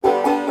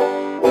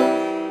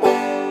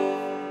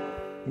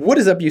What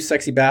is up, you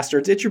sexy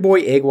bastards? It's your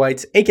boy Egg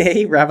Whites,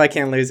 aka Rabbi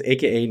Can't Lose,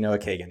 aka Noah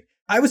Kagan.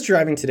 I was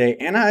driving today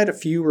and I had a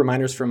few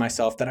reminders for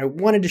myself that I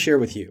wanted to share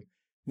with you.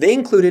 They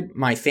included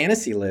my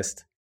fantasy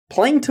list,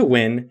 playing to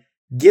win,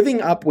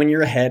 giving up when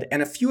you're ahead,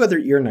 and a few other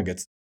ear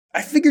nuggets.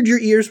 I figured your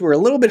ears were a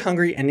little bit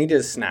hungry and needed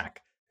a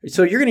snack.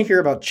 So you're going to hear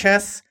about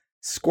chess,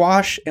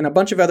 squash, and a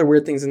bunch of other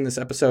weird things in this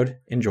episode.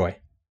 Enjoy.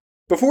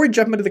 Before we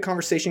jump into the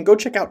conversation, go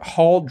check out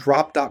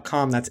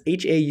hauldrop.com. That's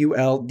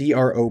HAULDROP.com.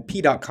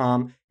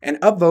 And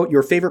upvote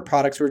your favorite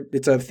products.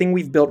 It's a thing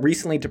we've built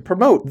recently to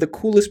promote the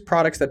coolest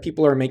products that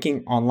people are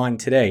making online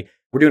today.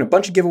 We're doing a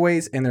bunch of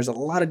giveaways and there's a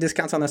lot of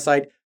discounts on the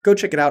site. Go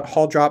check it out,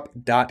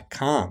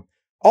 hauldrop.com.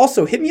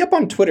 Also, hit me up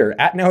on Twitter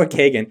at Noah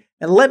Kagan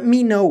and let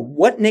me know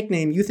what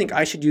nickname you think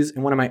I should use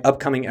in one of my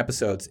upcoming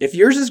episodes. If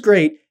yours is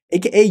great,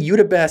 aka you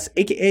the best,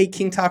 aka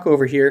King Taco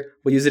over here,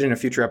 we'll use it in a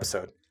future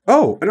episode.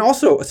 Oh, and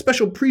also a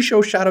special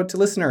pre-show shout out to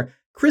listener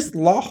Chris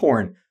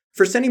Lawhorn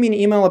for sending me an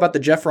email about the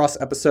Jeff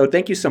Ross episode.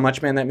 Thank you so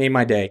much, man. That made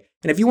my day.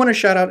 And if you want a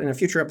shout out in a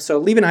future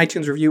episode, leave an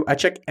iTunes review. I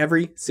check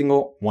every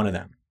single one of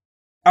them.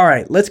 All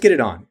right, let's get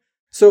it on.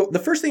 So the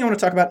first thing I want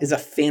to talk about is a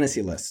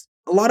fantasy list.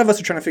 A lot of us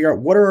are trying to figure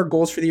out what are our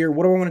goals for the year?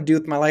 What do I want to do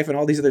with my life and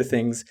all these other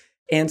things?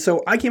 And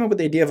so I came up with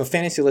the idea of a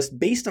fantasy list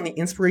based on the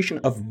inspiration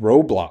of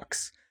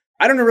Roblox.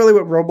 I don't know really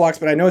what Roblox,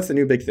 but I know it's the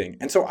new big thing.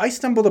 And so I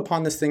stumbled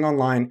upon this thing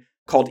online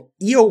called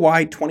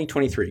EOY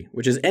 2023,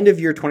 which is end of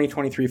year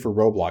 2023 for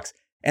Roblox.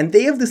 And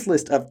they have this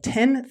list of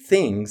 10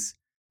 things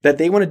that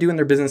they want to do in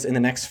their business in the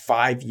next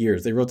 5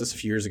 years. They wrote this a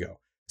few years ago.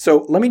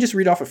 So let me just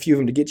read off a few of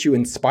them to get you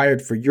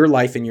inspired for your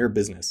life and your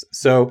business.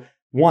 So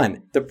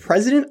 1, the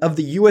president of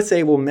the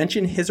USA will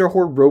mention his or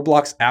her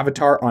Roblox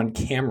avatar on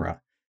camera.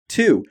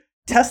 2,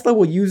 Tesla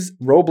will use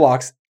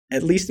Roblox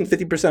at least in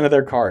 50% of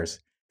their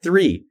cars.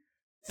 3,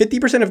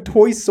 50% of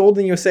toys sold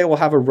in the USA will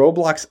have a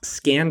Roblox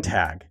scan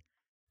tag.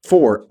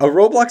 4, a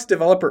Roblox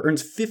developer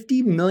earns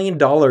 $50 million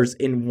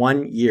in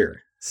 1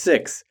 year.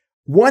 6,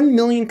 1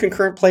 million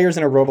concurrent players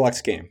in a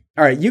Roblox game.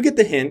 All right, you get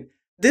the hint.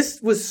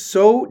 This was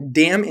so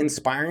damn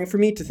inspiring for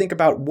me to think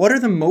about what are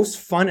the most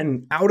fun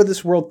and out of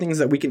this world things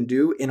that we can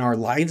do in our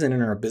lives and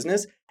in our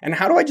business. And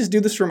how do I just do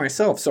this for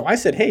myself? So I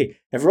said, hey,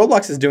 if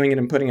Roblox is doing it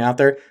and putting it out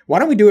there, why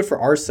don't we do it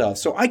for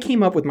ourselves? So I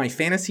came up with my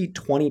Fantasy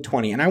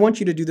 2020, and I want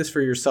you to do this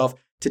for yourself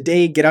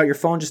today. Get out your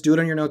phone, just do it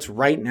on your notes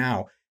right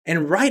now.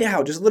 And write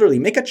out, just literally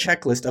make a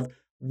checklist of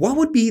what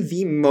would be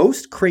the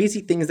most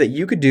crazy things that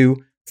you could do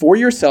for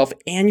yourself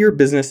and your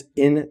business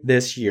in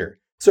this year.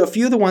 So a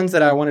few of the ones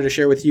that I wanted to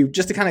share with you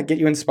just to kind of get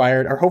you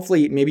inspired, or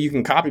hopefully maybe you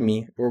can copy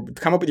me or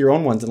come up with your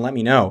own ones and let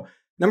me know.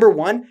 Number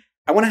 1,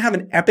 I want to have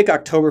an epic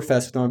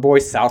Oktoberfest with my boy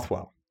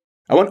Southwell.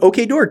 I want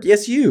OK Dork,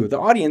 yes you, the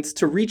audience,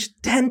 to reach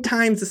 10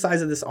 times the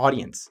size of this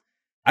audience.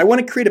 I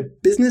want to create a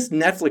business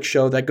Netflix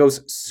show that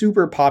goes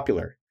super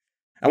popular.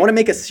 I want to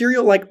make a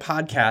serial-like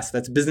podcast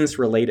that's business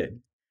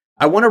related.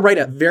 I want to write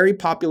a very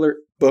popular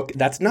book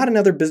that's not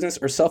another business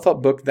or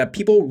self-help book that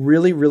people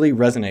really, really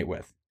resonate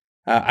with.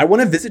 I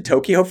want to visit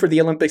Tokyo for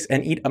the Olympics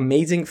and eat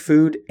amazing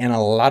food and a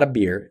lot of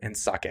beer and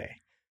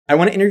sake. I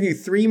want to interview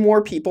 3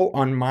 more people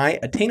on my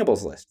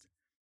attainables list.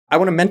 I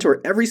want to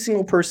mentor every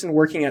single person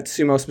working at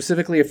Sumo,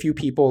 specifically a few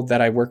people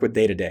that I work with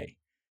day to day.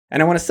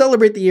 And I want to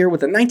celebrate the year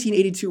with a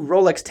 1982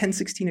 Rolex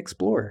 1016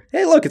 Explorer.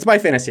 Hey, look, it's my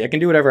fantasy. I can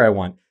do whatever I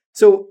want.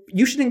 So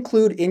you should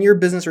include in your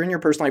business or in your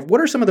personal life,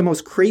 what are some of the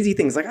most crazy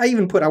things? Like I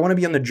even put, I want to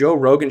be on the Joe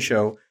Rogan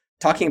show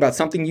talking about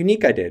something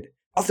unique I did.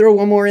 I'll throw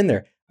one more in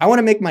there. I want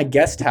to make my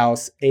guest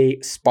house a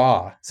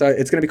spa. So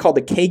it's going to be called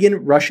the Kagan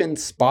Russian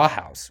Spa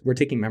House. We're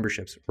taking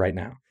memberships right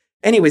now.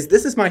 Anyways,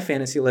 this is my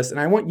fantasy list. And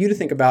I want you to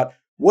think about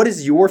what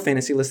is your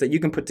fantasy list that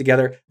you can put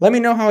together. Let me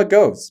know how it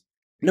goes.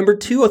 Number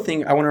 2, a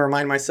thing I want to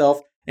remind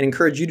myself and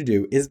encourage you to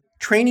do is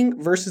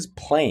training versus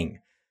playing.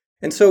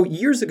 And so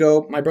years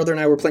ago, my brother and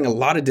I were playing a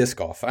lot of disc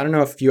golf. I don't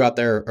know if you out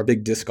there are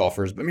big disc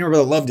golfers, but me and my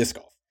brother love disc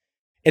golf.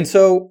 And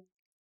so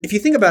if you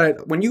think about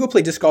it, when you go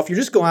play disc golf, you're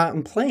just going out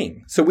and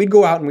playing. So we'd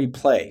go out and we'd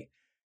play.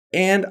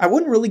 And I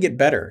wouldn't really get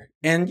better.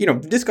 And,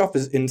 disc golf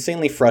is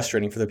insanely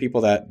frustrating for the people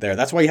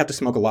that's why you have to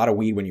smoke a lot of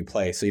weed when you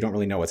play, so you don't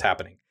really know what's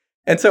happening.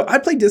 And so I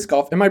played disc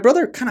golf, and my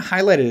brother kind of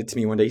highlighted it to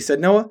me one day. He said,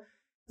 Noah,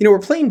 we're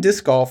playing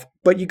disc golf,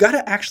 but you got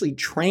to actually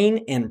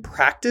train and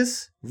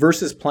practice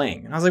versus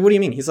playing. And I was like, what do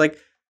you mean? He's like,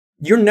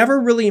 you're never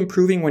really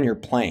improving when you're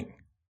playing.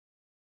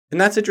 And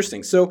that's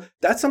interesting. So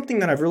that's something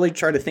that I've really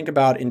tried to think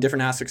about in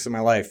different aspects of my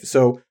life.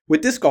 So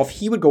with disc golf,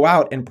 he would go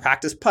out and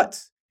practice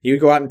putts. He would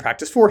go out and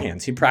practice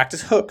forehands. He'd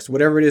practice hooks,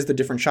 whatever it is, the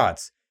different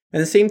shots.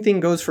 And the same thing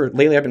goes for,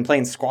 lately I've been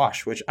playing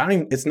squash, which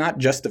it's not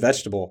just a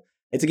vegetable.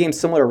 It's a game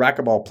similar to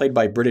racquetball played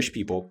by British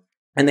people.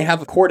 And they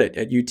have a court at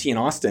UT in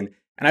Austin.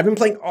 And I've been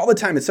playing all the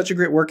time. It's such a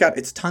great workout.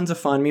 It's tons of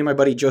fun. Me and my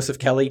buddy Joseph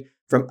Kelly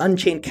from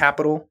Unchained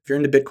Capital. If you're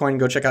into Bitcoin,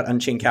 go check out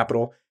Unchained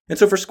Capital. And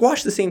so for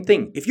squash, the same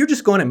thing. If you're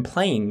just going and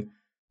playing,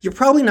 you're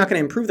probably not going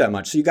to improve that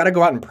much. So you got to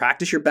go out and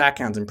practice your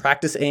backhands and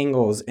practice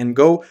angles and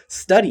go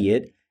study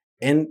it.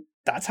 And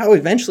that's how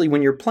eventually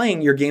when you're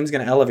playing, your game's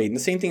going to elevate. And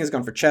the same thing is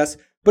going for chess,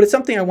 but it's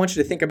something I want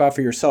you to think about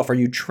for yourself. Are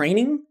you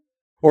training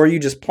or are you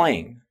just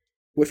playing?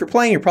 if you're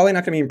playing, you're probably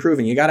not going to be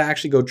improving. You got to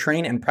actually go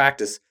train and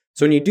practice.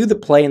 So when you do the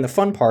play and the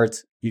fun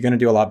parts, you're going to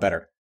do a lot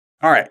better.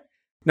 All right.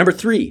 Number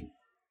 3.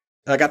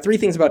 I got 3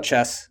 things about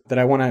chess that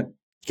I want to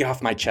get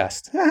off my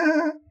chest.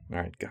 All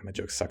right. God, my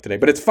jokes suck today.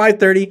 But it's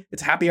 5:30.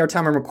 It's happy hour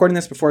time. I'm recording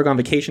this before I go on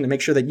vacation to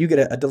make sure that you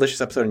get a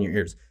delicious episode in your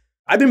ears.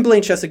 I've been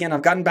playing chess again.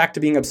 I've gotten back to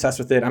being obsessed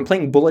with it. I'm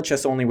playing bullet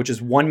chess only, which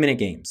is 1-minute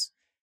games.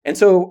 And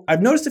so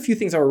I've noticed a few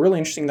things that were really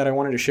interesting that I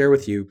wanted to share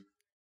with you.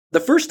 The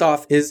first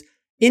off is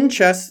in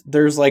chess,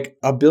 there's like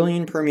a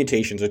billion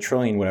permutations, a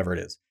trillion, whatever it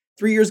is.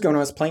 3 years ago when I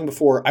was playing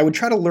before, I would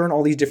try to learn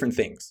all these different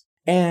things.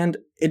 And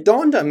it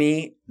dawned on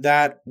me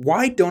that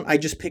why don't I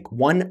just pick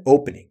one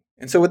opening?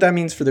 And so what that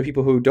means for the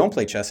people who don't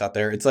play chess out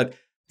there, it's like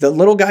the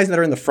little guys that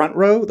are in the front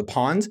row, the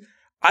pawns,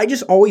 I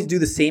just always do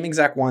the same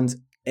exact ones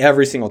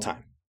every single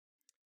time.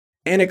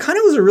 And it kind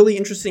of was a really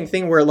interesting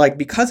thing where like,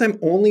 because I'm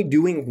only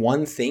doing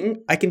one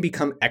thing, I can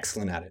become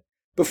excellent at it.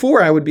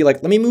 Before I would be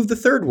like, let me move the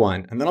 3rd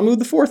one, and then I'll move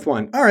the 4th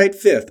one. All right,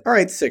 5th. All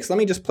right, 6th. Let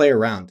me just play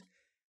around.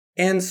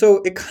 And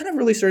so it kind of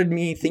really started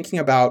me thinking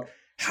about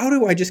how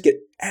do I just get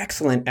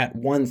excellent at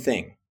one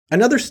thing?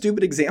 Another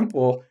stupid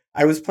example,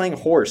 I was playing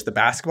Horse, the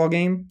basketball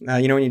game.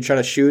 When you try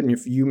to shoot and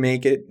if you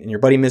make it and your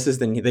buddy misses,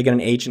 then they get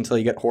an H until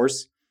you get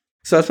Horse.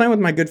 So I was playing with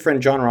my good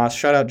friend John Ross.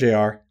 Shout out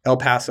JR, El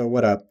Paso,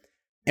 what up?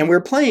 And we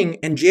were playing,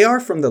 and JR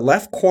from the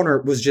left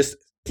corner was just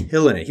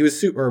killing it. He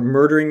was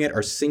murdering it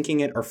or sinking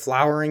it or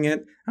flowering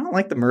it. I don't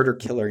like the murder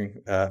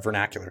killing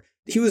vernacular.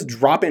 He was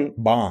dropping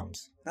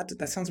bombs.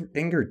 That sounds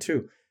angered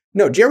too.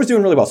 No, JR was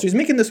doing really well. So he's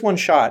making this one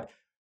shot,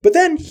 but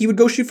then he would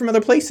go shoot from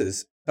other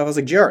places. I was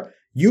like, JR,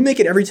 you make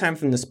it every time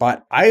from this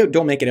spot. I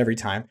don't make it every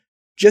time.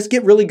 Just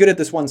get really good at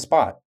this one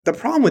spot. The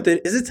problem with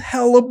it is it's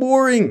hella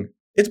boring.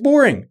 It's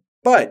boring,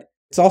 but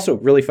it's also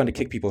really fun to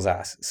kick people's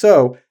ass.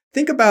 So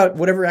think about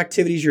whatever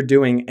activities you're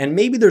doing, and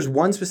maybe there's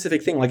one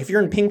specific thing. Like if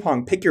you're in ping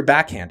pong, pick your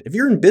backhand. If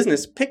you're in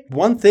business, pick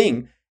one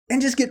thing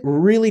and just get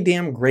really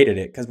damn great at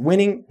it because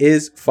winning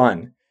is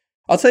fun.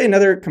 I'll tell you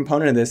another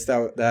component of this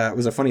that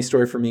was a funny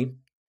story for me.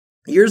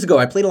 Years ago,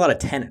 I played a lot of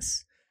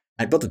tennis.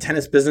 I built a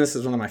tennis business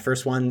as one of my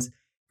first ones.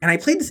 And I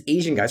played this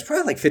Asian guy. He's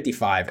probably like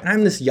 55. And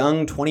I'm this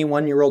young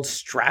 21-year-old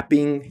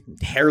strapping,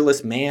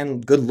 hairless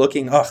man, good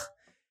looking. Ugh.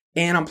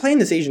 And I'm playing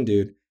this Asian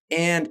dude.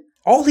 And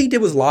all he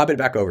did was lob it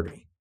back over to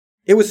me.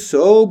 It was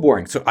so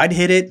boring. So I'd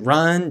hit it,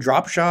 run,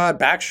 drop shot,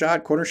 back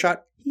shot, corner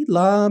shot. He'd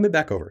lob it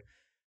back over.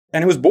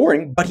 And it was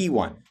boring, but he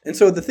won. And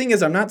so the thing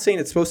is, I'm not saying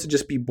it's supposed to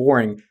just be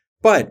boring,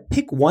 but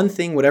pick one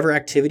thing, whatever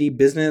activity,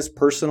 business,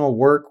 personal,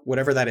 work,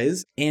 whatever that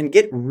is, and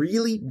get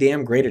really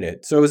damn great at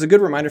it. So it was a good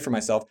reminder for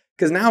myself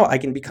because now I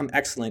can become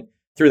excellent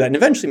through that and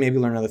eventually maybe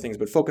learn other things,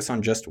 but focus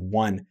on just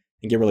one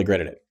and get really great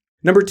at it.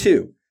 Number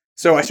 2.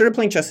 So I started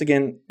playing chess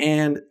again,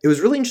 and it was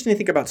really interesting to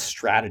think about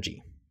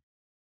strategy.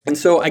 And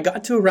so I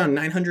got to around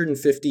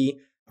 950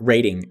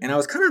 rating, and I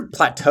was kind of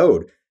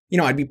plateaued.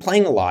 I'd be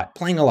playing a lot.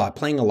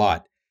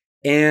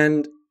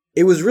 And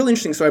it was really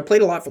interesting. So I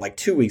played a lot for like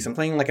 2 weeks. I'm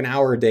playing like an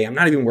hour a day. I'm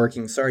not even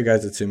working. Sorry,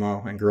 guys at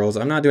Sumo and girls.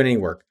 I'm not doing any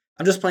work.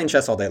 I'm just playing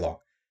chess all day long.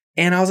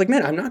 And I was like,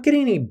 man, I'm not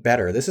getting any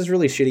better. This is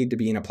really shitty to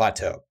be in a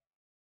plateau.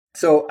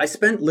 So I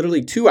spent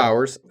literally 2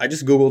 hours. I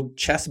just Googled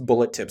chess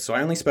bullet tips. So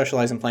I only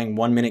specialize in playing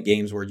 1-minute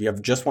games where you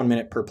have just 1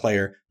 minute per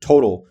player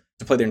total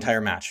to play their entire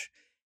match.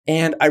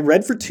 And I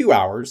read for 2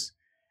 hours.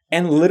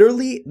 And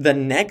literally the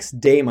next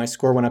day, my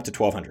score went up to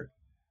 1200.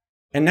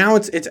 And now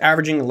it's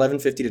averaging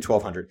 1150 to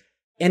 1200.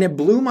 And it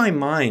blew my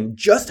mind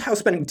just how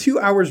spending 2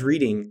 hours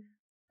reading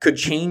could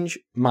change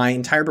my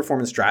entire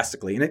performance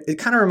drastically. And it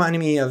kind of reminded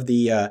me of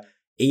the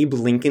Abe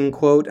Lincoln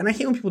quote. And I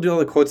hate when people do all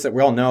the quotes that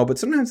we all know, but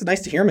sometimes it's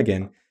nice to hear them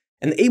again.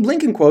 And the Abe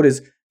Lincoln quote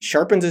is,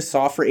 sharpens his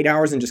saw for 8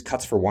 hours and just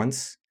cuts for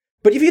once.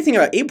 But if you think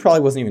about it, Abe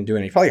probably wasn't even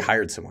doing it. He probably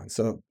hired someone.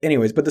 So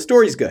anyways, but the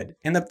story's good.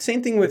 And the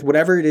same thing with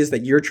whatever it is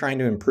that you're trying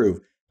to improve.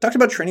 Talked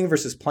about training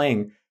versus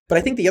playing. But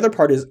I think the other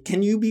part is,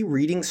 can you be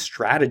reading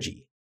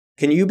strategy?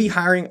 Can you be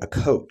hiring a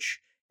coach?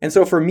 And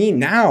so for me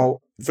now,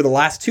 for the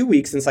last 2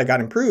 weeks since I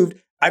got improved,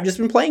 I've just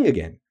been playing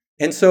again.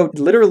 And so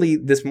literally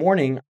this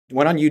morning, I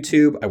went on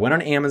YouTube, I went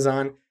on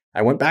Amazon,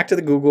 I went back to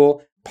the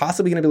Google,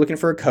 possibly going to be looking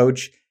for a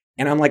coach.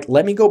 And I'm like,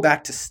 let me go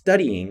back to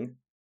studying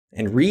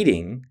and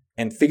reading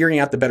and figuring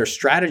out the better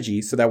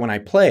strategy so that when I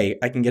play,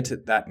 I can get to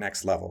that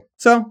next level.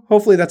 So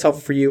hopefully that's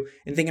helpful for you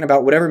in thinking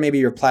about whatever maybe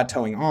you're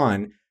plateauing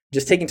on,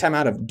 just taking time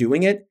out of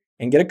doing it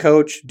and get a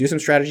coach, do some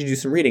strategy, do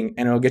some reading,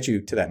 and it'll get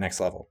you to that next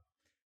level.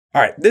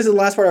 All right, this is the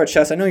last part about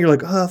chess. I know you're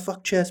like, oh,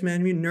 fuck chess,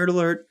 man, you nerd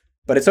alert,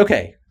 but it's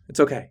okay. It's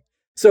okay.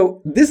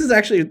 So this is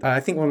actually, I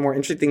think, one of the more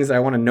interesting things that I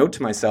want to note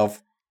to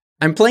myself.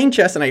 I'm playing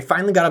chess and I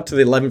finally got up to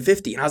the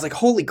 1150 and I was like,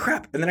 holy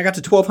crap. And then I got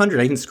to 1200.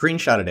 I even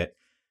screenshotted it.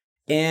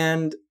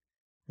 And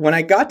when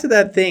I got to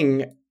that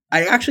thing,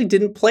 I actually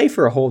didn't play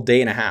for a whole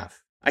day and a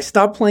half. I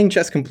stopped playing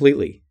chess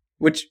completely,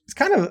 which is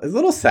kind of a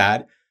little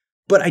sad,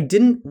 but I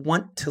didn't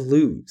want to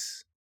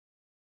lose.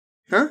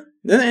 Huh?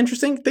 Isn't that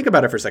interesting? Think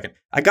about it for a second.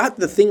 I got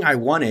the thing I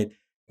wanted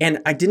and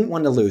I didn't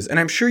want to lose. And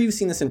I'm sure you've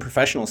seen this in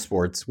professional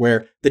sports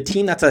where the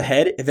team that's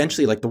ahead,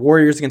 eventually, like the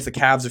Warriors against the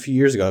Cavs a few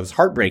years ago, it was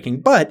heartbreaking,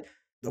 but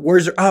the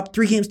Warriors are up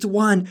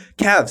 3-1.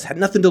 Cavs had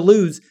nothing to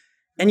lose.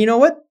 And you know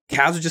what?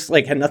 Cavs just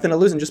like had nothing to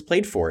lose and just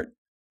played for it.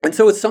 And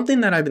so it's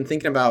something that I've been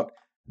thinking about.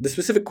 The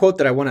specific quote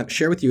that I want to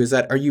share with you is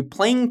that, are you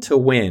playing to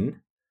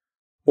win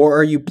or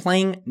are you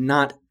playing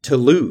not to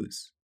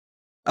lose?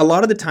 A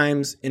lot of the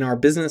times in our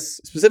business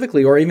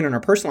specifically, or even in our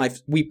personal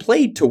life, we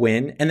play to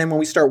win. And then when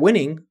we start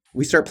winning,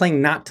 we start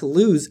playing not to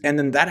lose. And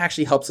then that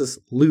actually helps us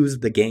lose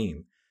the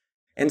game.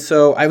 And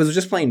so I was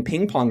just playing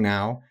ping pong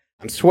now.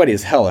 I'm sweaty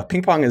as hell.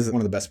 Ping pong is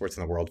one of the best sports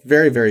in the world.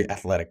 Very, very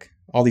athletic.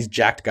 All these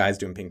jacked guys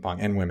doing ping pong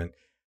and women.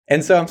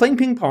 And so I'm playing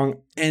ping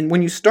pong. And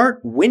when you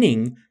start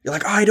winning, you're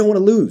like, oh, I don't want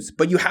to lose.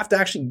 But you have to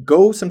actually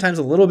go sometimes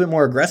a little bit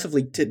more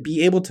aggressively to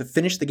be able to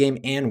finish the game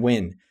and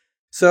win.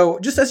 So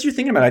just as you're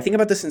thinking about it, I think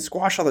about this in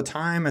squash all the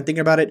time. I'm thinking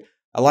about it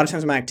a lot of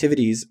times in my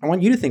activities. I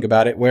want you to think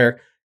about it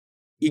where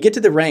you get to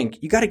the rank,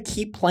 you got to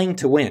keep playing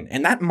to win.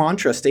 And that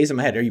mantra stays in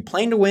my head. Are you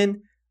playing to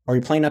win? Or are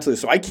you playing not to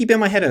lose? So I keep it in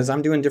my head as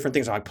I'm doing different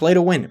things. I'm like, play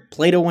to win,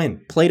 play to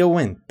win, play to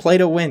win, play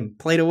to win,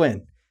 play to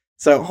win.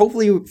 So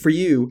hopefully for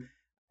you,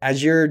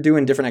 as you're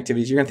doing different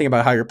activities, you're going to think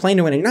about how you're playing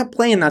to win and you're not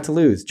playing not to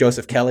lose.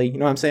 Joseph Kelly, you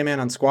know what I'm saying,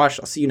 man, on squash.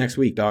 I'll see you next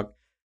week, dog.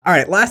 All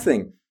right, last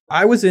thing.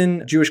 I was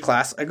in Jewish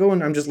class. I go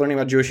and I'm just learning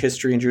about Jewish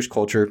history and Jewish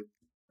culture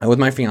with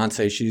my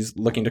fiance. She's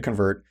looking to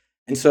convert.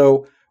 And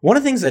so one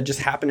of the things that just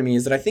happened to me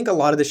is that I think a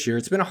lot of this year,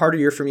 it's been a harder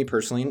year for me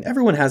personally, and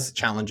everyone has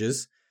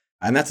challenges.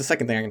 And that's the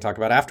second thing I can talk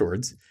about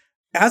afterwards.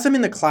 As I'm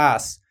in the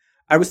class,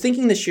 I was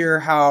thinking this year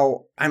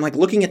how I'm like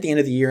looking at the end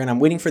of the year and I'm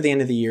waiting for the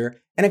end of the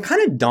year. And it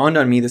kind of dawned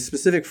on me this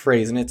specific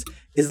phrase. And it's,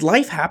 is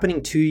life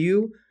happening to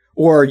you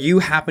or are you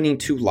happening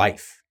to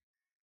life?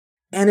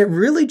 And it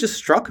really just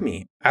struck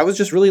me. I was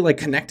just really like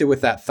connected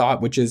with that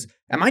thought, which is,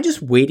 am I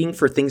just waiting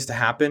for things to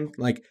happen?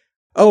 Like,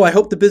 oh, I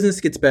hope the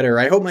business gets better.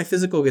 I hope my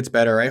physical gets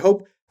better. I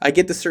hope I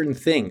get this certain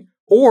thing.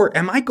 Or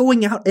am I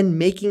going out and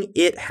making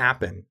it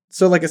happen?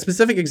 So like a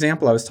specific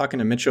example, I was talking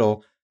to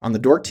Mitchell on the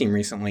Dork team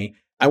recently.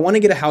 I want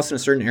to get a house in a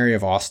certain area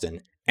of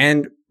Austin.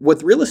 And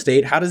with real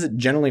estate, how does it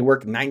generally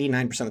work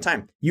 99% of the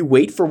time? You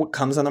wait for what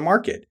comes on the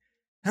market.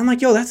 And I'm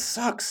like, yo, that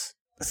sucks.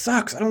 That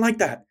sucks. I don't like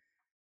that.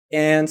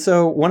 And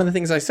so one of the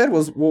things I said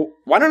was, well,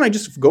 why don't I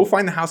just go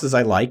find the houses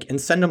I like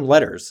and send them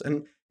letters?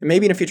 And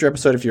maybe in a future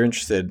episode, if you're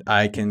interested,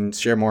 I can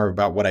share more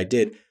about what I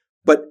did.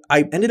 But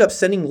I ended up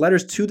sending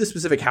letters to the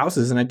specific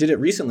houses and I did it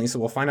recently. So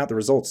we'll find out the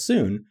results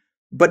soon.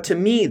 But to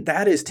me,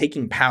 that is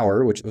taking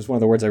power, which was one of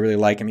the words I really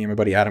like. I mean, my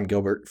buddy Adam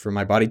Gilbert from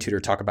My Body Tutor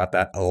talk about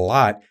that a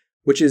lot,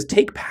 which is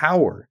take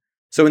power.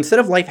 So instead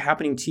of life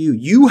happening to you,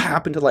 you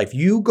happen to life.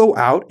 You go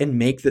out and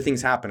make the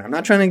things happen. I'm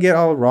not trying to get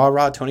all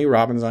rah-rah Tony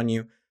Robbins on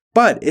you,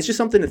 but it's just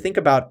something to think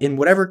about in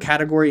whatever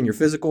category, in your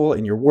physical,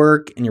 in your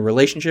work, in your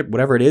relationship,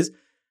 whatever it is.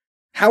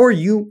 How are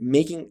you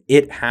making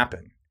it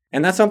happen?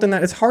 And that's something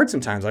that is hard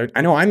sometimes.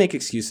 I know I make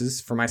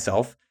excuses for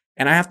myself.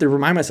 And I have to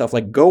remind myself,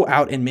 like, go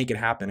out and make it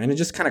happen. And it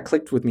just kind of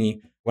clicked with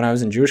me when I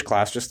was in Jewish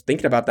class, just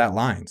thinking about that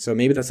line. So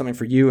maybe that's something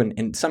for you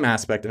in some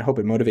aspect, and I hope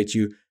it motivates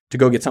you to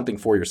go get something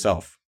for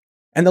yourself.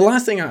 And the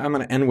last thing I'm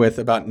going to end with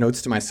about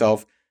notes to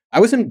myself, I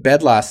was in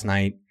bed last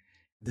night.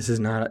 It's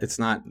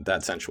not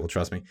that sensual,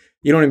 trust me.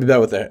 You don't need to be bed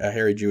with a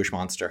hairy Jewish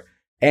monster.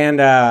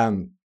 And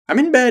I'm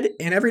in bed,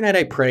 and every night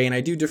I pray, and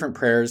I do different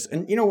prayers.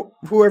 And, you know,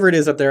 whoever it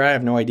is up there, I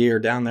have no idea, or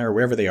down there, or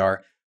wherever they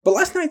are. But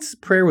last night's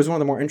prayer was one of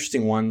the more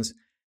interesting ones.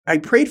 I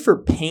prayed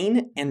for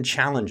pain and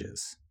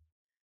challenges.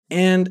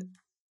 And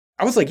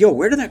I was like, yo,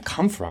 where did that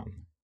come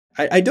from?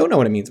 I don't know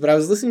what it means, but I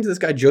was listening to this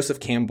guy, Joseph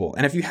Campbell.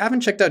 And if you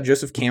haven't checked out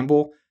Joseph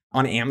Campbell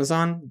on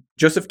Amazon,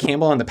 Joseph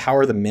Campbell and the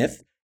Power of the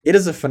Myth, it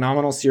is a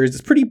phenomenal series.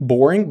 It's pretty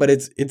boring, but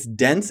it's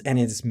dense and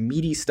it's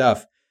meaty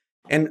stuff.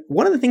 And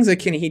one of the things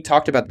that he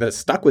talked about that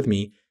stuck with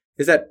me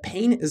is that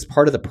pain is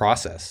part of the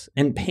process.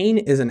 And pain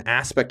is an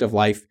aspect of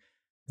life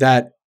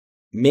that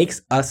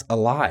makes us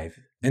alive.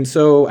 And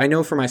so I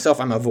know for myself,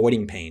 I'm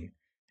avoiding pain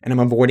and I'm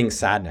avoiding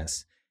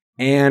sadness.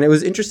 And it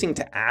was interesting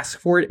to ask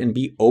for it and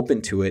be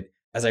open to it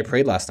as I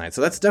prayed last night.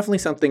 So that's definitely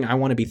something I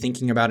want to be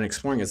thinking about and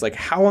exploring is like,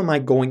 how am I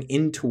going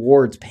in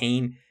towards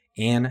pain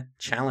and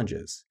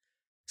challenges?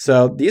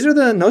 So these are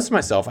the notes to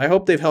myself. I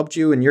hope they've helped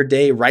you in your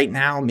day right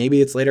now.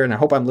 Maybe it's later. And I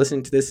hope I'm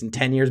listening to this in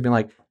 10 years being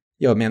like,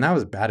 yo, man, that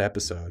was a bad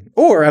episode.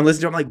 Or I'm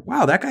listening to it, I'm like,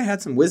 wow, that guy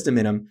had some wisdom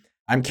in him.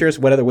 I'm curious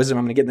what other wisdom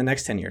I'm going to get in the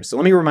next 10 years. So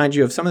let me remind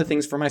you of some of the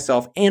things for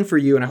myself and for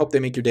you, and I hope they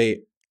make your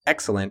day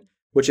excellent,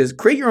 which is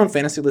create your own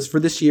fantasy list for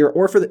this year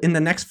or for in the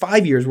next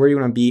 5 years where you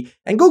want to be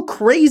and go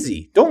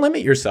crazy. Don't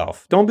limit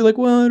yourself. Don't be like,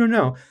 well, I don't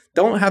know.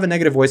 Don't have a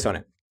negative voice on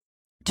it.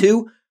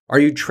 2, are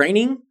you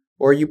training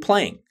or are you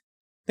playing?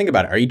 Think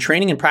about it. Are you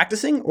training and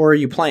practicing or are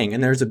you playing?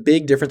 And there's a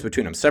big difference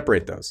between them.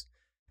 Separate those.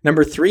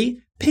 Number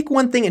 3, pick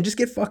one thing and just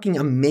get fucking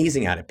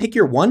amazing at it. Pick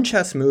your one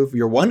chess move,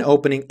 your one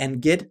opening,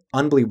 and get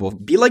unbelievable.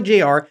 Be like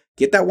JR.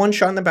 Get that one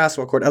shot in the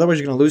basketball court. Otherwise,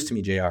 you're going to lose to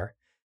me, JR.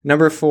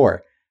 Number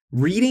 4,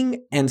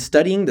 reading and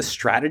studying the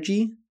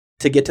strategy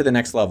to get to the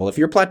next level. If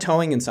you're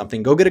plateauing in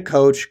something, go get a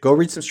coach, go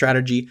read some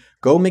strategy,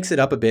 go mix it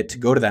up a bit to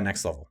go to that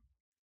next level.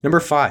 Number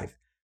 5,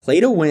 play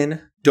to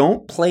win.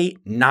 Don't play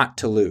not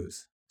to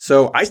lose.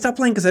 So I stopped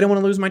playing because I didn't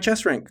want to lose my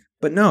chess rank.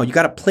 But no, you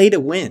got to play to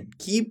win.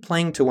 Keep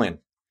playing to win.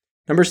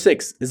 Number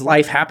 6, is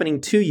life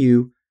happening to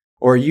you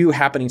or are you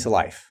happening to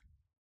life?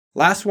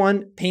 Last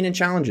one, pain and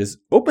challenges.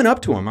 Open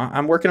up to them.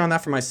 I'm working on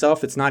that for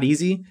myself. It's not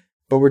easy,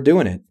 but we're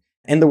doing it.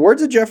 And the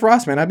words of Jeff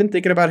Ross, man, I've been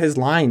thinking about his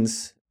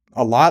lines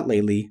a lot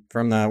lately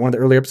from one of the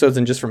early episodes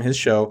and just from his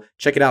show.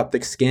 Check it out,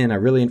 Thick Skin. I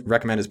really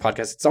recommend his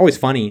podcast. It's always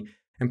funny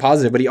and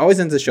positive, but he always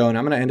ends the show, and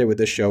I'm going to end it with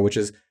this show, which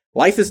is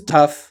life is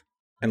tough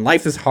and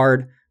life is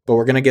hard, but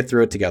we're going to get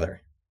through it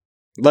together.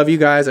 Love you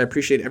guys. I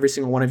appreciate every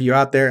single one of you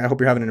out there. I hope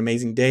you're having an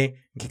amazing day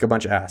and kick a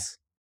bunch of ass.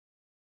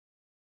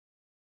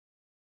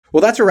 Well,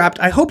 that's a wrap.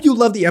 I hope you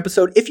loved the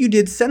episode. If you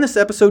did, send this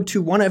episode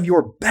to one of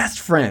your best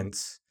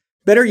friends.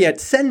 Better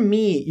yet, send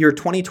me your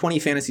 2020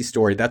 fantasy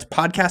story. That's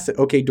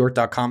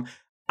podcast@okdort.com.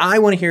 I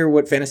want to hear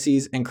what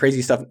fantasies and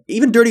crazy stuff,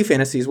 even dirty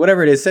fantasies,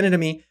 whatever it is, send it to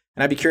me.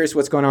 And I'd be curious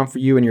what's going on for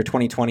you in your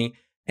 2020.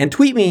 And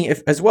tweet me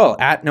as well,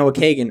 @Noah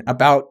Kagan,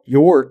 about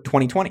your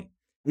 2020.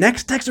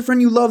 Next, text a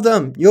friend you love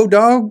them. Yo,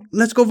 dog,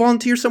 let's go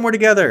volunteer somewhere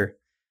together.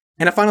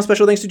 And a final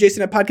special thanks to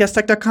Jason at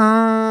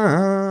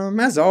podcasttech.com,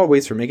 as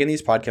always, for making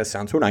these podcasts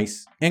sound so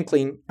nice and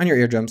clean on your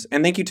eardrums.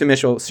 And thank you to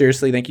Mitchell.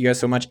 Seriously, thank you guys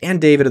so much.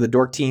 And David of the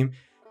Dork team.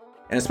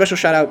 And a special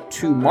shout out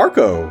to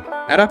Marco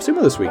at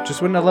OpSumo this week.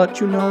 Just wanted to let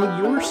you know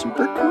you're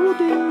super cool,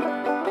 dude.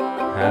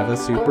 Have a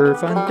super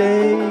fun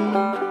day.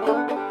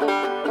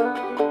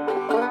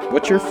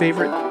 What's your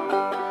favorite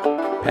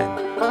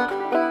pen?